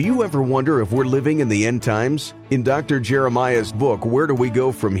Do you ever wonder if we're living in the end times? In Dr. Jeremiah's book, Where Do We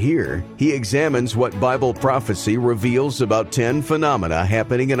Go From Here?, he examines what Bible prophecy reveals about 10 phenomena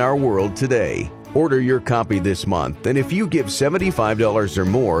happening in our world today. Order your copy this month, and if you give $75 or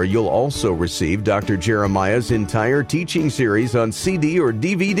more, you'll also receive Dr. Jeremiah's entire teaching series on CD or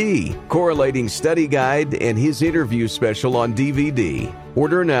DVD, correlating study guide, and his interview special on DVD.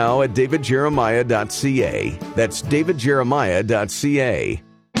 Order now at davidjeremiah.ca. That's davidjeremiah.ca.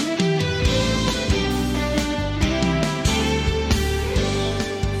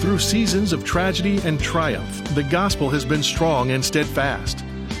 Through seasons of tragedy and triumph, the gospel has been strong and steadfast,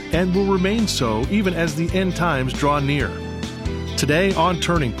 and will remain so even as the end times draw near. Today on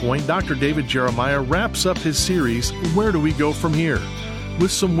Turning Point, Dr. David Jeremiah wraps up his series, Where Do We Go From Here?,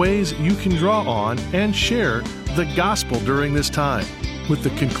 with some ways you can draw on and share the gospel during this time. With the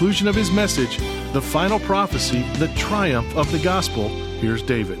conclusion of his message, the final prophecy, the triumph of the gospel, here's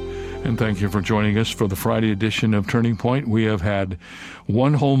David. And thank you for joining us for the Friday edition of Turning Point. We have had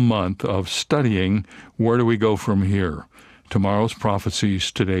one whole month of studying Where Do We Go From Here? Tomorrow's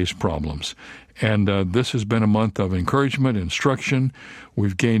prophecies, today's problems. And this has been a month of encouragement, instruction.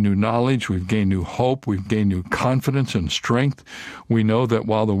 We've gained new knowledge. We've gained new hope. We've gained new confidence and strength. We know that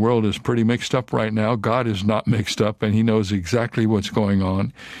while the world is pretty mixed up right now, God is not mixed up, and He knows exactly what's going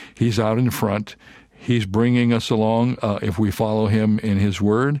on. He's out in front. He's bringing us along if we follow Him in His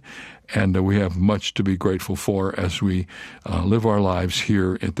Word, and we have much to be grateful for as we live our lives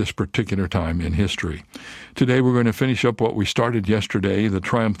here at this particular time in history. Today we're going to finish up what we started yesterday, the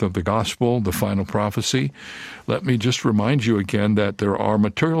triumph of the gospel, the final prophecy. Let me just remind you again that there are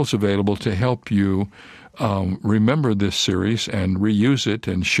materials available to help you remember this series and reuse it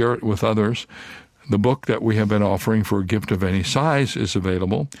and share it with others. The book that we have been offering for a gift of any size is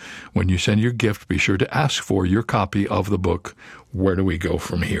available. When you send your gift, be sure to ask for your copy of the book, Where Do We Go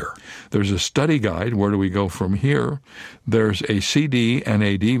From Here? There's a study guide, Where Do We Go From Here? There's a CD and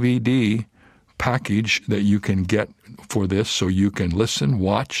a DVD package that you can get for this so you can listen,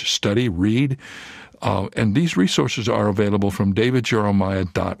 watch, study, read. And these resources are available from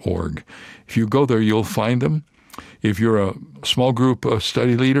davidjeremiah.org. If you go there, you'll find them. If you're a small group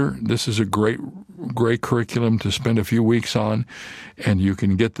study leader, this is a great curriculum to spend a few weeks on, and you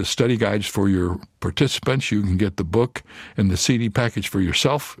can get the study guides for your participants. You can get the book and the CD package for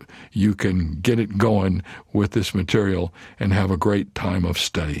yourself. You can get it going with this material and have a great time of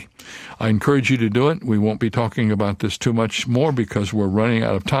study. I encourage you to do it. We won't be talking about this too much more because we're running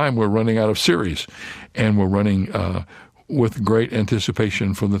out of time. We're running out of series, and we're running with great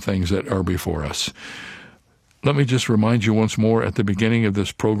anticipation for the things that are before us. Let me just remind you once more at the beginning of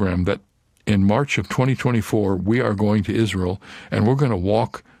this program that in March of 2024, we are going to Israel, and we're going to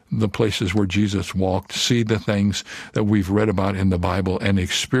walk the places where Jesus walked, see the things that we've read about in the Bible, and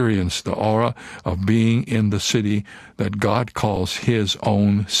experience the aura of being in the city that God calls His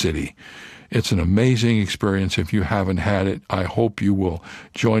own city. It's an amazing experience. If you haven't had it, I hope you will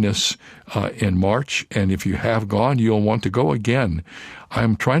join us in March. And if you have gone, you'll want to go again.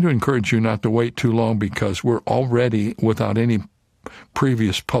 I'm trying to encourage you not to wait too long because we're already, without any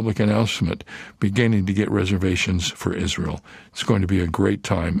previous public announcement, beginning to get reservations for Israel. It's going to be a great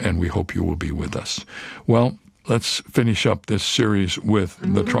time, and we hope you will be with us. Well, let's finish up this series with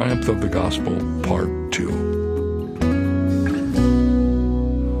The Triumph of the Gospel, Part 2.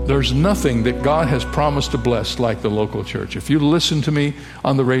 There's nothing that God has promised to bless like the local church. If you listen to me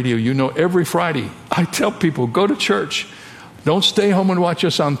on the radio, you know every Friday I tell people, go to church. Don't stay home and watch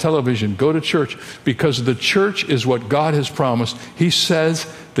us on television. Go to church, because the church is what God has promised. He says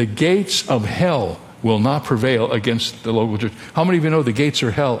the gates of hell will not prevail against the local church. How many of you know the gates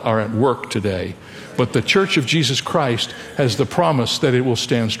of hell are at work today? But the Church of Jesus Christ has the promise that it will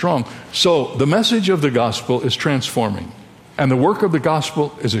stand strong. So the message of the gospel is transforming. And the work of the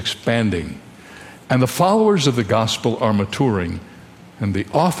gospel is expanding. And the followers of the gospel are maturing. And the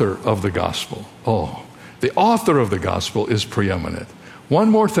author of the gospel, the author of the gospel is preeminent.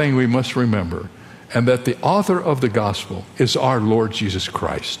 One more thing we must remember, and that the author of the gospel is our Lord Jesus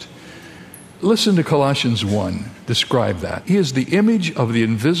Christ. Listen to Colossians 1, describe that. He is the image of the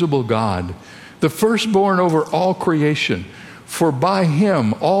invisible God, the firstborn over all creation. For by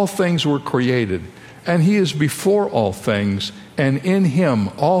Him all things were created, and He is before all things, and in Him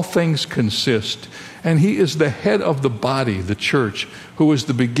all things consist. And He is the head of the body, the church, who is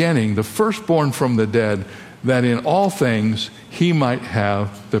the beginning, the firstborn from the dead, that in all things He might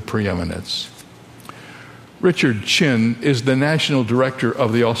have the preeminence. Richard Chin is the national director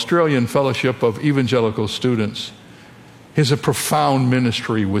of the Australian Fellowship of Evangelical Students. He has a profound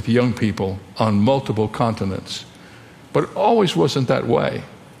ministry with young people on multiple continents. But it always wasn't that way.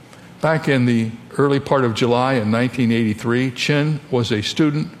 Back in the early part of July in 1983, Chin was a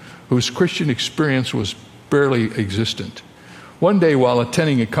student whose Christian experience was barely existent. One day while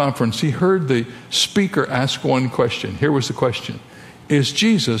attending a conference, he heard the speaker ask one question. Here was the question: is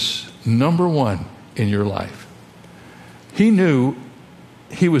Jesus number one in your life? He knew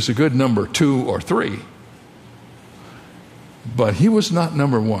he was a good number 2 or 3, but he was not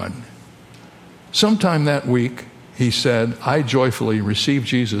number 1. Sometime that week, he said, I joyfully received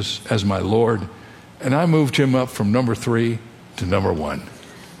Jesus as my Lord, and I moved him up from number 3 to number 1.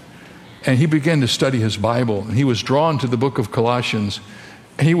 And he began to study his Bible, and he was drawn to the book of Colossians,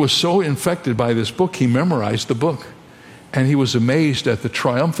 and he was so infected by this book, he memorized the book. And he was amazed at the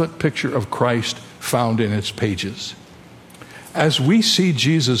triumphant picture of Christ found in its pages. As we see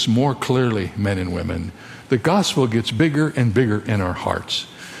Jesus more clearly, men and women, the gospel gets bigger and bigger in our hearts.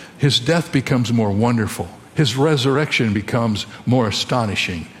 His death becomes more wonderful. His resurrection becomes more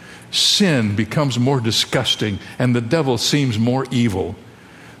astonishing. Sin becomes more disgusting, and the devil seems more evil.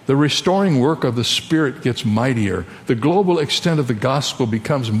 The restoring work of the Spirit gets mightier. The global extent of the gospel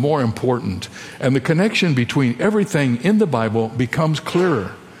becomes more important. And the connection between everything in the Bible becomes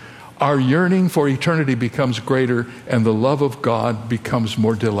clearer. Our yearning for eternity becomes greater, and the love of God becomes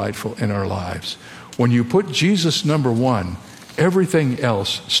more delightful in our lives. When you put Jesus number 1, everything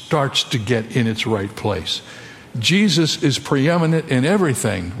else starts to get in its right place. Jesus is preeminent in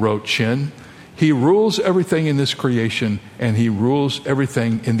everything, wrote Chin. He rules everything in this creation, and he rules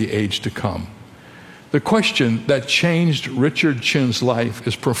everything in the age to come. The question that changed Richard Chin's life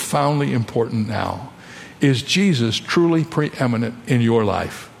is profoundly important now. Is Jesus truly preeminent in your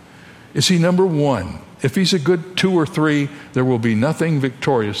life? Is he number 1? If he's a good 2 or 3, there will be nothing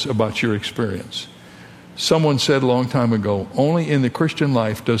victorious about your experience. Someone said a long time ago, only in the Christian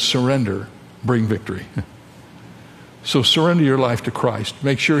life does surrender bring victory. So surrender your life to Christ.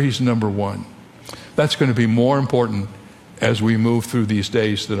 Make sure he's number 1. That's going to be more important as we move through these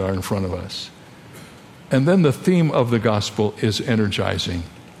days that are in front of us. And then the theme of the gospel is energizing.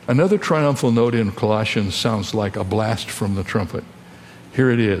 Another triumphal note in Colossians sounds like a blast from the trumpet.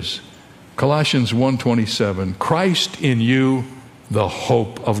 Here it is. Colossians 1:27, Christ in you, the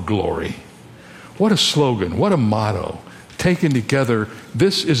hope of glory. What a slogan, what a motto. Taken together,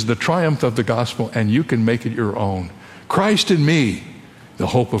 this is the triumph of the gospel, and you can make it your own. Christ in me, the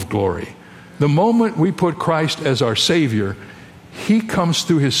hope of glory. The moment we put Christ as our Savior, he comes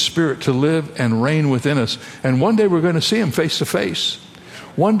through his Spirit to live and reign within us. And one day we're going to see him face to face.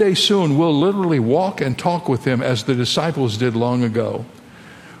 One day soon we'll literally walk and talk with him as the disciples did long ago.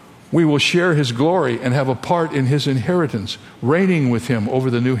 We will share his glory and have a part in his inheritance, reigning with him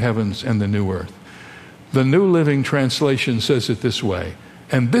over the new heavens and the new earth. The New Living Translation says it this way,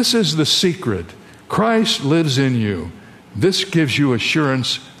 and this is the secret. Christ lives in you. This gives you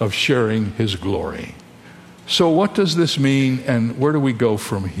assurance of sharing his glory. So what does this mean, and where do we go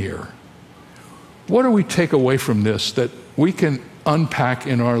from here? What do we take away from this that we can unpack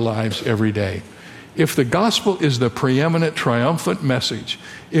in our lives every day? If the gospel is the preeminent, triumphant message,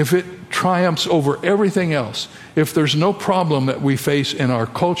 if it triumphs over everything else, if there's no problem that we face in our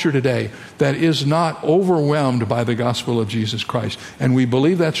culture today that is not overwhelmed by the gospel of Jesus Christ, and we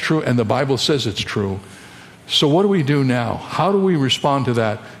believe that's true, and the Bible says it's true, so what do we do now? How do we respond to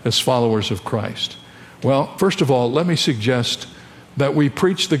that as followers of Christ? Well, first of all, let me suggest that we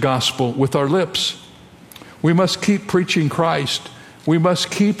preach the gospel with our lips. We must keep preaching Christ. We must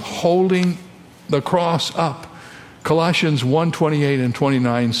keep holding the cross up. Colossians 1:28 and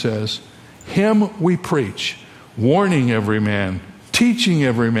 29 says, him we preach, warning every man, teaching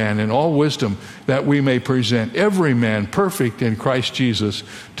every man in all wisdom, that we may present every man perfect in Christ Jesus.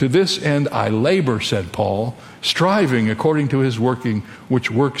 To this end I labor, said Paul, striving according to his working,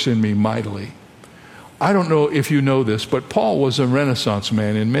 which works in me mightily. I don't know if you know this, but Paul was a Renaissance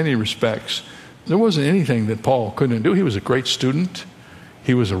man in many respects. There wasn't anything that Paul couldn't do. He was a great student.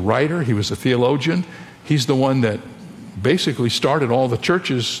 He was a writer. He was a theologian. He's the one that basically started all the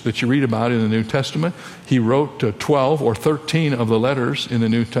churches that you read about in the New Testament. He wrote 12 or 13 of the letters in the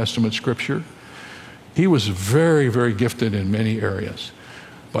New Testament scripture. He was very, very gifted in many areas.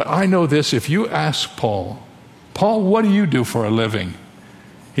 But I know this, if you ask Paul, what do you do for a living?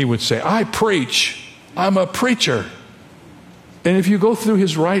 He would say, I preach. I'm a preacher. And if you go through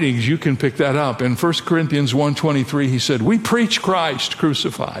his writings, you can pick that up. In 1 Corinthians 1:23, he said, we preach Christ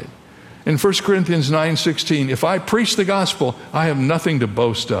crucified. In 1 Corinthians 9:16, if I preach the gospel, I have nothing to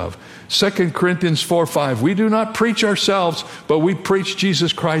boast of. 2 Corinthians 4:5, we do not preach ourselves, but we preach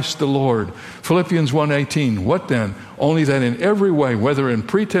Jesus Christ the Lord. Philippians 1:18, what then? Only that in every way, whether in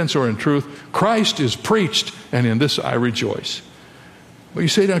pretense or in truth, Christ is preached, and in this I rejoice. But you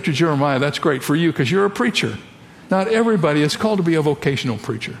say, Dr. Jeremiah, that's great for you because you're a preacher. Not everybody is called to be a vocational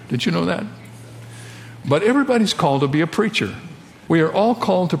preacher. Did you know that? But everybody's called to be a preacher. We are all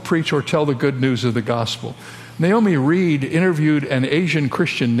called to preach or tell the good news of the gospel. Naomi Reed interviewed an Asian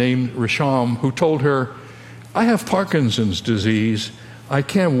Christian named Risham who told her, I have Parkinson's disease. I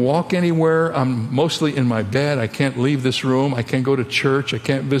can't walk anywhere. I'm mostly in my bed. I can't leave this room. I can't go to church. I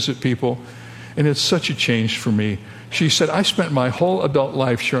can't visit people. And it's such a change for me. She said, I spent my whole adult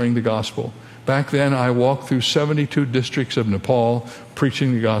life sharing the gospel. Back then, I walked through 72 districts of Nepal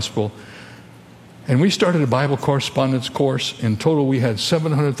preaching the gospel. And we started a Bible correspondence course. In total, we had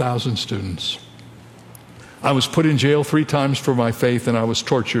 700,000 students. I was put in jail 3 times for my faith, and I was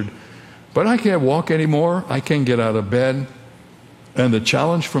tortured. But I can't walk anymore. I can't get out of bed. And the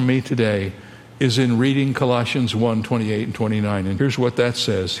challenge for me today is in reading Colossians 1:28 and 29. And here's what that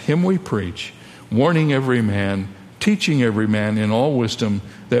says. Him we preach, warning every man, teaching every man in all wisdom,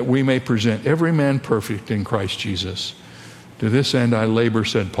 that we may present every man perfect in Christ Jesus. To this end I labor,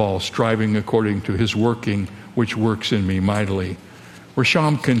 said Paul, striving according to his working, which works in me mightily.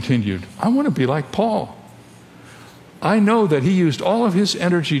 Risham continued, I want to be like Paul. I know that he used all of his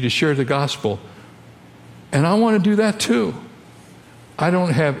energy to share the gospel, and I want to do that too. I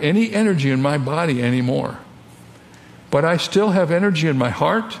don't have any energy in my body anymore, but I still have energy in my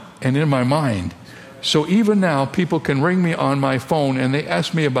heart and in my mind. So even now, people can ring me on my phone and they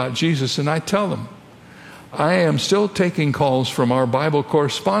ask me about Jesus, and I tell them. I am still taking calls from our Bible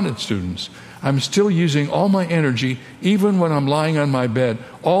correspondence students. I'm still using all my energy, even when I'm lying on my bed.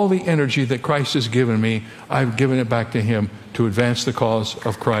 All the energy that Christ has given me, I've given it back to him to advance the cause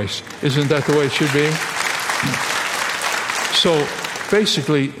of Christ. Isn't that the way it should be? So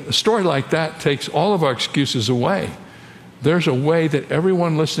basically, a story like that takes all of our excuses away. There's a way that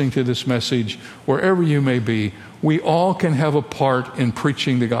everyone listening to this message, wherever you may be, we all can have a part in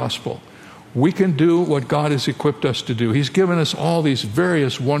preaching the gospel. We can do what God has equipped us to do. He's given us all these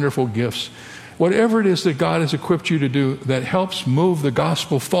various wonderful gifts. Whatever it is that God has equipped you to do that helps move the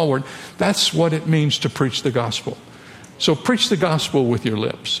gospel forward, that's what it means to preach the gospel. So preach the gospel with your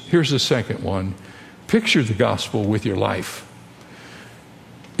lips. Here's the second one. Picture the gospel with your life.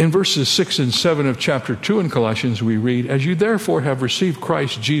 In verses 6 and 7 of chapter 2 in Colossians, we read, As you therefore have received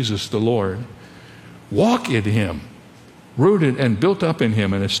Christ Jesus the Lord, walk in him, rooted and built up in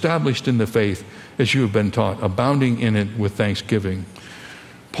him and established in the faith as you have been taught, abounding in it with thanksgiving.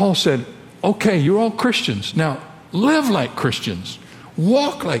 Paul said, okay, you're all Christians. Now, live like Christians.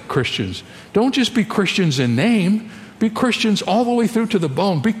 Walk like Christians. Don't just be Christians in name. Be Christians all the way through to the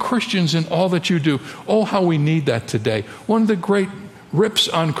bone. Be Christians in all that you do. Oh, how we need that today. One of the great rips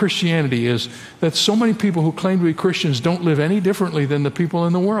on Christianity is that so many people who claim to be Christians don't live any differently than the people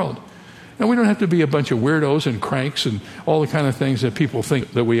in the world. Now, we don't have to be a bunch of weirdos and cranks and all the kind of things that people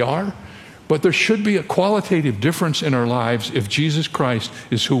think that we are, but there should be a qualitative difference in our lives if Jesus Christ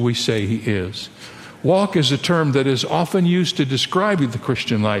is who we say he is. Walk is a term that is often used to describe the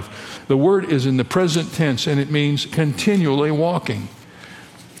Christian life. The word is in the present tense, and it means continually walking.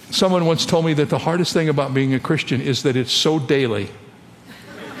 Someone once told me that the hardest thing about being a Christian is that it's so daily.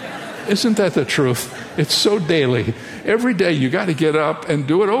 Isn't that the truth? It's so daily. Every day you got to get up and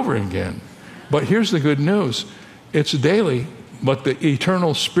do it over again. But here's the good news. It's daily, but the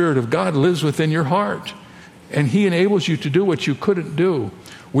eternal Spirit of God lives within your heart. And he enables you to do what you couldn't do.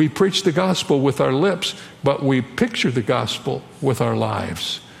 We preach the gospel with our lips, but we picture the gospel with our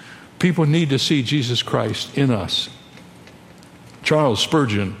lives. People need to see Jesus Christ in us. Charles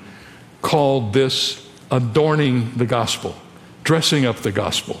Spurgeon called this adorning the gospel, dressing up the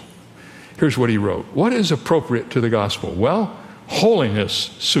gospel. Here's what he wrote. What is appropriate to the gospel? Well,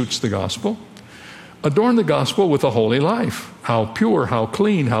 holiness suits the gospel. Adorn the gospel with a holy life. How pure, how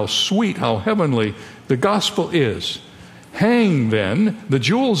clean, how sweet, how heavenly the gospel is. Hang, then, the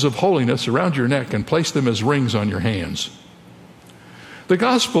jewels of holiness around your neck and place them as rings on your hands. The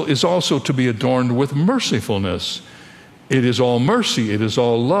gospel is also to be adorned with mercifulness. It is all mercy. It is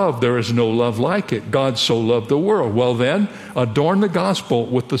all love. There is no love like it. God so loved the world. Well then, adorn the gospel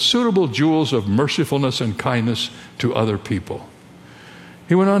with the suitable jewels of mercifulness and kindness to other people.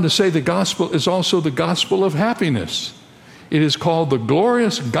 He went on to say the gospel is also the gospel of happiness. It is called the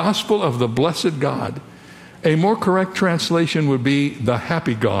glorious gospel of the blessed God. A more correct translation would be the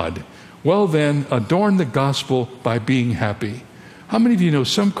happy God. Well then, adorn the gospel by being happy. How many of you know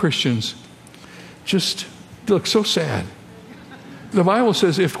some Christians just look so sad? The Bible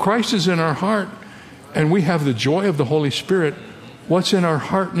says if Christ is in our heart and we have the joy of the Holy Spirit, what's in our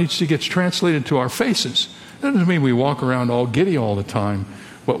heart needs to get translated to our faces. That doesn't mean we walk around all giddy all the time,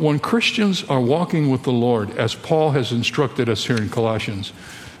 But when Christians are walking with the Lord, as Paul has instructed us here in Colossians,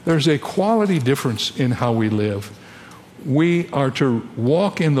 there's a quality difference in how we live. We are to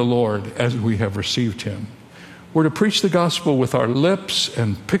walk in the Lord as we have received him. We're to preach the gospel with our lips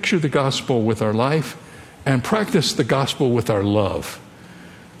and picture the gospel with our life and practice the gospel with our love.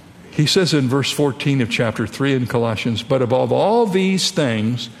 He says in verse 14 of chapter 3 in Colossians, but above all these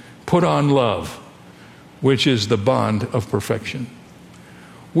things, put on love, which is the bond of perfection.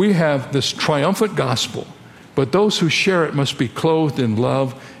 We have this triumphant gospel, but those who share it must be clothed in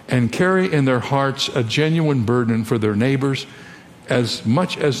love and carry in their hearts a genuine burden for their neighbors as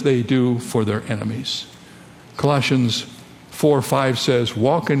much as they do for their enemies. Colossians 4:5 says,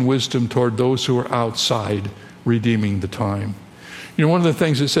 walk in wisdom toward those who are outside, redeeming the time. You know, one of the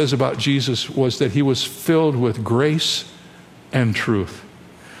things it says about Jesus was that he was filled with grace and truth.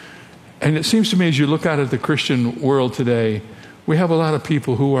 And it seems to me as you look out at the Christian world today, we have a lot of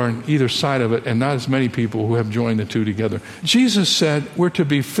people who are on either side of it and not as many people who have joined the two together. Jesus said we're to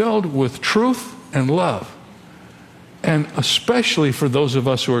be filled with truth and love. And especially for those of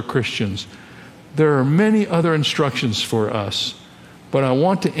us who are Christians, there are many other instructions for us. But I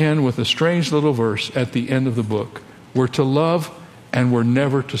want to end with a strange little verse at the end of the book. We're to love and we're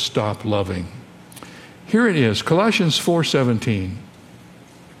never to stop loving. Here it is, Colossians 4:17.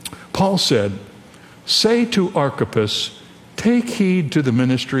 Paul said, say to Archippus, take heed to the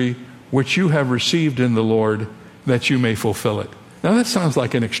ministry which you have received in the Lord, that you may fulfill it. Now that sounds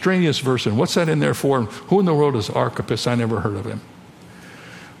like an extraneous verse, and what's that in there for? Who in the world is Archippus? I never heard of him.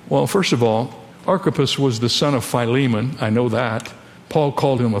 Well, first of all, Archippus was the son of Philemon. I know that. Paul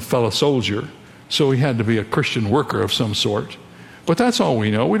called him a fellow soldier, so he had to be a Christian worker of some sort. But that's all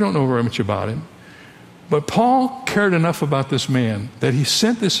we know. We don't know very much about him. But Paul cared enough about this man that he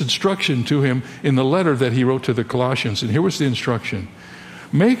sent this instruction to him in the letter that he wrote to the Colossians. And here was the instruction.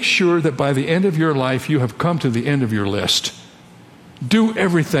 Make sure that by the end of your life, you have come to the end of your list. Do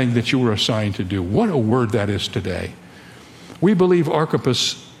everything that you were assigned to do. What a word that is today. We believe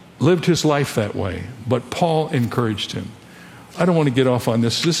Archippus lived his life that way, but Paul encouraged him. I don't want to get off on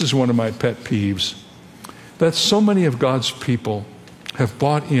this. This is one of my pet peeves. That so many of God's people have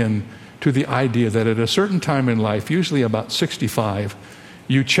bought in to the idea that at a certain time in life, usually about 65,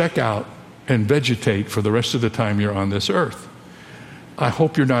 you check out and vegetate for the rest of the time you're on this earth. I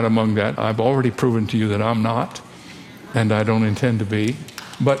hope you're not among that. I've already proven to you that I'm not, and I don't intend to be.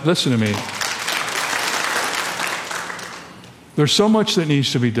 But listen to me. There's so much that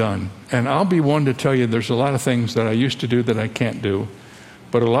needs to be done, and I'll be one to tell you there's a lot of things that I used to do that I can't do,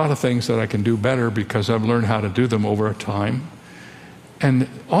 but a lot of things that I can do better because I've learned how to do them over a time. And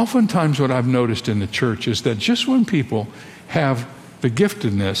oftentimes what I've noticed in the church is that just when people have the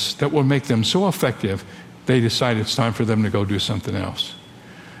giftedness that will make them so effective, they decide it's time for them to go do something else.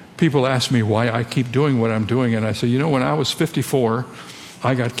 People ask me why I keep doing what I'm doing, and I say, you know, when I was 54,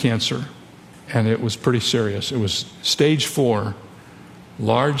 I got cancer, and it was pretty serious. It was stage 4,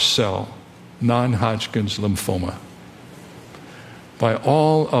 large cell, non-Hodgkin's lymphoma. By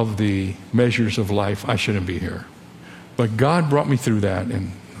all of the measures of life, I shouldn't be here. But God brought me through that,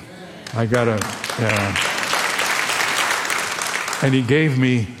 and I got and he gave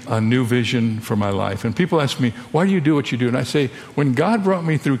me a new vision for my life. And people ask me, why do you do what you do? And I say, when God brought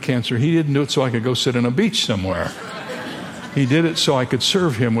me through cancer, he didn't do it so I could go sit on a beach somewhere. He did it so I could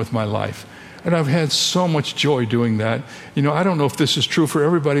serve him with my life. And I've had so much joy doing that. You know, I don't know if this is true for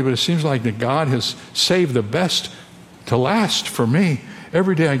everybody, but it seems like that God has saved the best to last for me.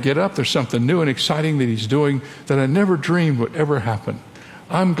 Every day I get up, there's something new and exciting that he's doing that I never dreamed would ever happen.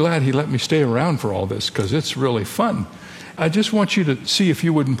 I'm glad he let me stay around for all this because it's really fun. I just want you to see if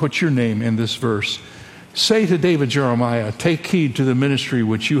you wouldn't put your name in this verse. Say to David Jeremiah, take heed to the ministry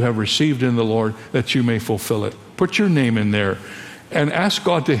which you have received in the Lord, that you may fulfill it. Put your name in there and ask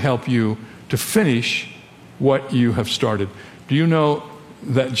God to help you to finish what you have started. Do you know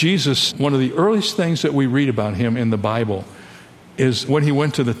that Jesus, one of the earliest things that we read about him in the Bible is when he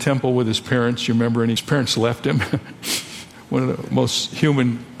went to the temple with his parents, you remember, and his parents left him. One of the most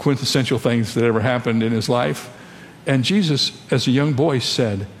human, quintessential things that ever happened in his life. And Jesus, as a young boy,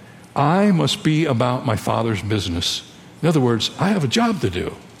 said, I must be about my Father's business. In other words, I have a job to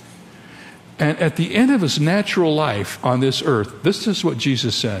do. And at the end of his natural life on this earth, this is what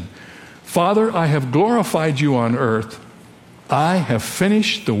Jesus said. Father, I have glorified you on earth. I have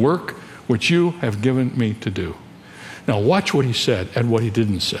finished the work which you have given me to do. Now watch what he said and what he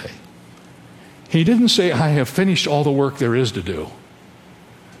didn't say. He didn't say, I have finished all the work there is to do.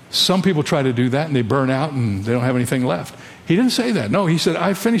 Some people try to do that and they burn out and they don't have anything left. He didn't say that. No, he said,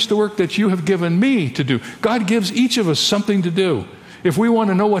 I've finished the work that you have given me to do. God gives each of us something to do. If we want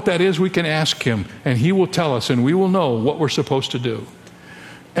to know what that is, we can ask him, and he will tell us, and we will know what we're supposed to do.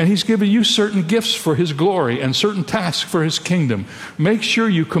 And he's given you certain gifts for his glory and certain tasks for his kingdom. Make sure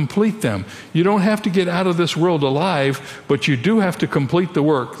you complete them. You don't have to get out of this world alive, but you do have to complete the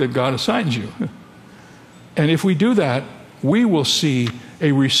work that God assigns you. And if we do that, we will see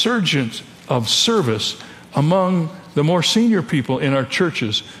a resurgence of service among the more senior people in our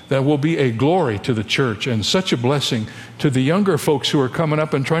churches that will be a glory to the church and such a blessing to the younger folks who are coming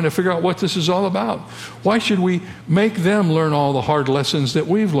up and trying to figure out what this is all about. Why should we make them learn all the hard lessons that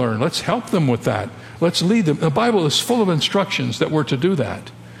we've learned? Let's help them with that. Let's lead them. The Bible is full of instructions that we're to do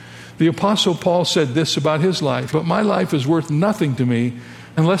that. The Apostle Paul said this about his life: "But my life is worth nothing to me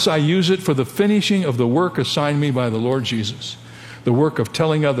unless I use it for the finishing of the work assigned me by the Lord Jesus, the work of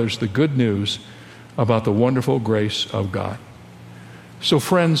telling others the good news about the wonderful grace of God." So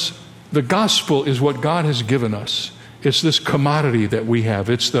friends, the gospel is what God has given us. It's this commodity that we have.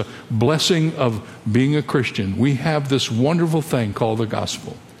 It's the blessing of being a Christian. We have this wonderful thing called the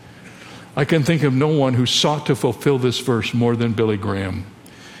gospel. I can think of no one who sought to fulfill this verse more than Billy Graham.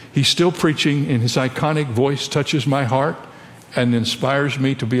 He's still preaching, and his iconic voice touches my heart and inspires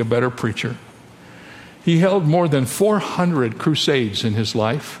me to be a better preacher. He held more than 400 crusades in his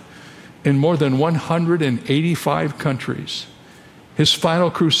life in more than 185 countries. His final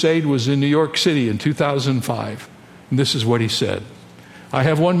crusade was in New York City in 2005. And this is what he said: "I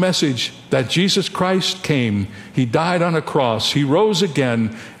have one message, that Jesus Christ came, he died on a cross, he rose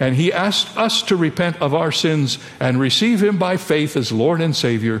again, and he asked us to repent of our sins and receive him by faith as Lord and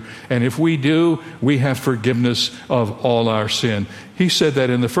Savior. And if we do, we have forgiveness of all our sin." He said that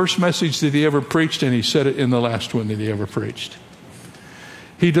in the first message that he ever preached, and he said it in the last one that he ever preached.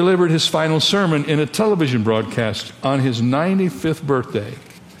 He delivered his final sermon in a television broadcast on his 95th birthday.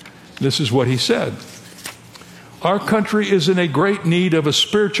 This is what he said: "Our country is in a great need of a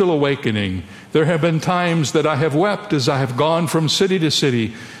spiritual awakening. There have been times that I have wept as I have gone from city to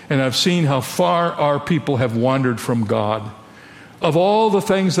city, and I've seen how far our people have wandered from God. Of all the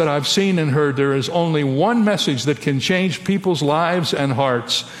things that I've seen and heard, there is only one message that can change people's lives and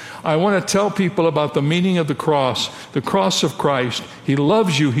hearts. I want to tell people about the meaning of the cross of Christ. He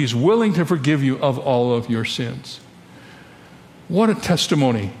loves you. He's willing to forgive you of all of your sins." What a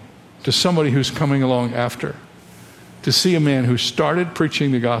testimony to somebody who's coming along after. To see a man who started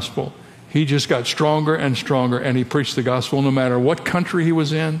preaching the gospel, he just got stronger and stronger, and he preached the gospel no matter what country he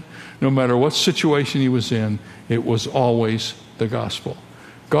was in, no matter what situation he was in. It was always the gospel.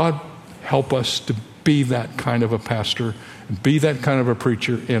 God help us to be that kind of a pastor, be that kind of a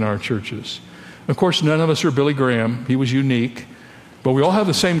preacher in our churches. Of course, none of us are Billy Graham. He was unique, but we all have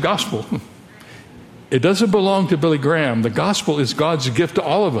the same gospel. It doesn't belong to Billy Graham. The gospel is God's gift to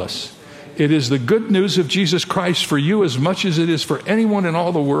all of us. It is the good news of Jesus Christ for you as much as it is for anyone in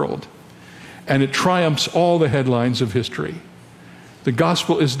all the world. And it triumphs all the headlines of history. The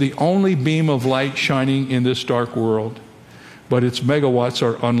gospel is the only beam of light shining in this dark world, but its megawatts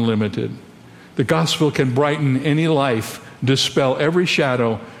are unlimited. The gospel can brighten any life, dispel every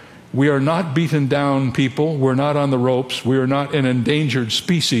shadow. We are not beaten down people. We're not on the ropes. We are not an endangered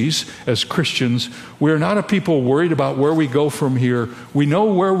species as Christians. We are not a people worried about where we go from here. We know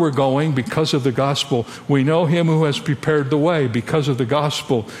where we're going because of the gospel. We know him who has prepared the way because of the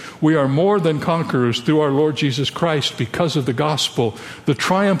gospel. We are more than conquerors through our Lord Jesus Christ because of the gospel, the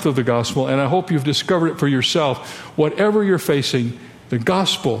triumph of the gospel. And I hope you've discovered it for yourself. Whatever you're facing, the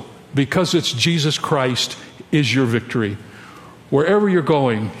gospel, because it's Jesus Christ, is your victory. Wherever you're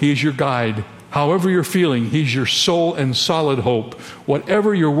going, he is your guide. However you're feeling, he's your sole and solid hope.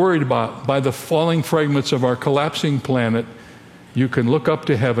 Whatever you're worried about by the falling fragments of our collapsing planet, you can look up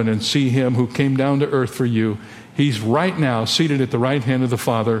to heaven and see him who came down to earth for you. He's right now seated at the right hand of the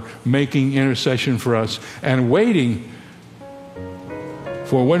Father, making intercession for us and waiting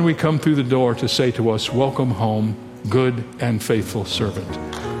for when we come through the door to say to us, "Welcome home, good and faithful servant."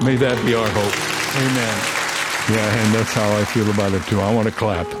 May that be our hope. Amen. Yeah, and that's how I feel about it too. I want to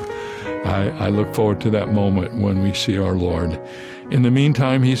clap. I look forward to that moment when we see our Lord. In the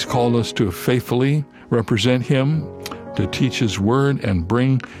meantime, he's called us to faithfully represent him, to teach his word and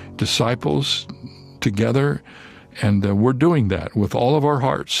bring disciples together. And we're doing that with all of our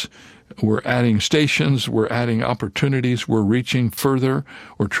hearts. We're adding stations, we're adding opportunities, we're reaching further,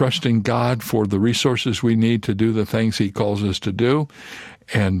 we're trusting God for the resources we need to do the things he calls us to do.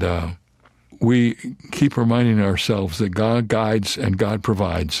 And we keep reminding ourselves that God guides and God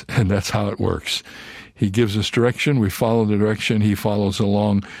provides, and that's how it works. He gives us direction, we follow the direction, he follows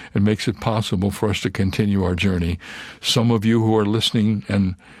along and makes it possible for us to continue our journey. Some of you who are listening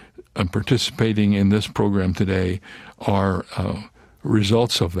and participating in this program today are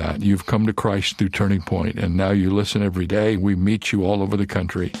results of that. You've come to Christ through Turning Point, and now you listen every day. We meet you all over the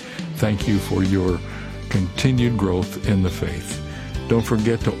country. Thank you for your continued growth in the faith. Don't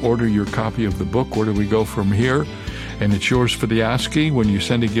forget to order your copy of the book, Where Do We Go From Here? And it's yours for the asking when you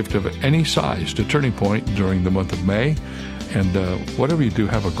send a gift of any size to Turning Point during the month of May. And whatever you do,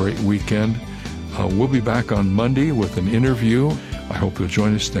 have a great weekend. We'll be back on Monday with an interview. I hope you'll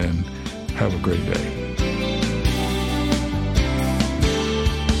join us then. Have a great day.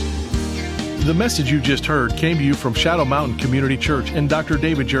 The message you just heard came to you from Shadow Mountain Community Church and Dr.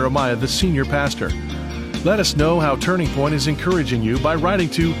 David Jeremiah, the senior pastor. Let us know how Turning Point is encouraging you by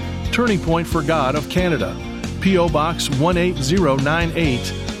writing to Turning Point for God of Canada, P.O. Box 18098,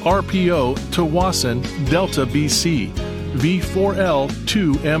 RPO, Tawasin, Delta, BC,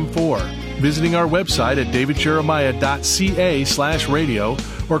 V4L2M4. Visiting our website at davidjeremiah.ca/radio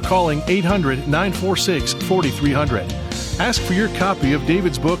or calling 800-946-4300. Ask for your copy of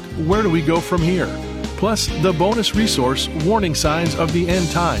David's book, Where Do We Go From Here? Plus the bonus resource, Warning Signs of the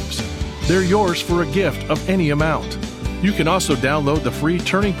End Times. They're yours for a gift of any amount. You can also download the free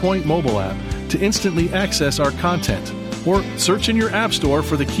Turning Point mobile app to instantly access our content, or search in your app store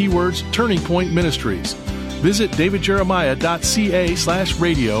for the keywords Turning Point Ministries. Visit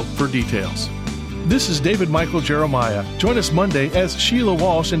davidjeremiah.ca/radio for details. This is David Michael Jeremiah. Join us Monday as Sheila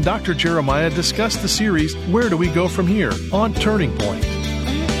Walsh and Dr. Jeremiah discuss the series, Where Do We Go From Here? On Turning Point.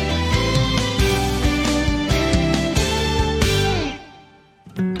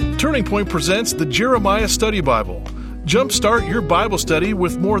 Turning Point presents the Jeremiah Study Bible. Jumpstart your Bible study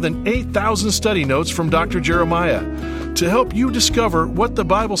with more than 8,000 study notes from Dr. Jeremiah to help you discover what the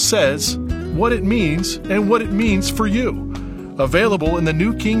Bible says, what it means, and what it means for you. Available in the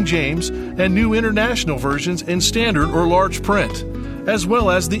New King James and New International versions in standard or large print, as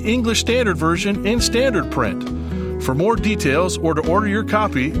well as the English Standard Version in standard print. For more details or to order your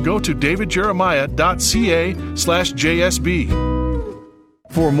copy, go to davidjeremiah.ca/JSB.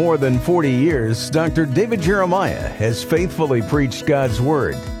 For more than 40 years, Dr. David Jeremiah has faithfully preached God's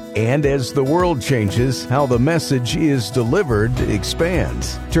Word. And as the world changes, how the message is delivered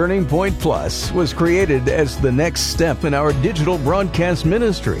expands. Turning Point Plus was created as the next step in our digital broadcast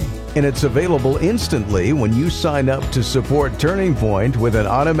ministry. And it's available instantly when you sign up to support Turning Point with an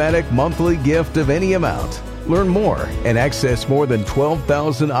automatic monthly gift of any amount. Learn more and access more than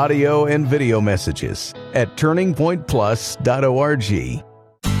 12,000 audio and video messages at turningpointplus.org.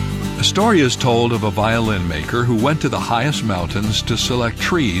 A story is told of a violin maker who went to the highest mountains to select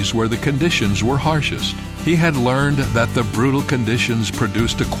trees where the conditions were harshest. He had learned that the brutal conditions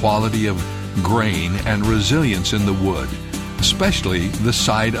produced a quality of grain and resilience in the wood, especially the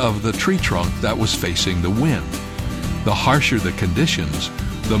side of the tree trunk that was facing the wind. The harsher the conditions,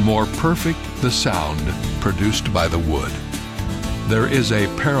 the more perfect the sound produced by the wood. There is a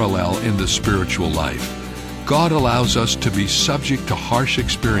parallel in the spiritual life. God allows us to be subject to harsh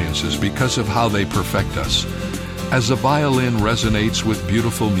experiences because of how they perfect us. As a violin resonates with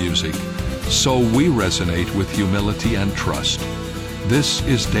beautiful music, so we resonate with humility and trust. This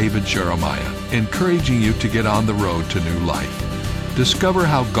is David Jeremiah, encouraging you to get on the road to new life. Discover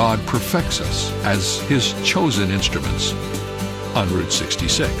how God perfects us as His chosen instruments on Route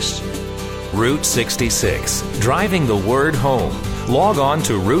 66. Route 66, driving the word home. Log on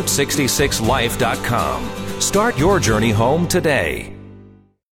to Route66Life.com. Start your journey home today.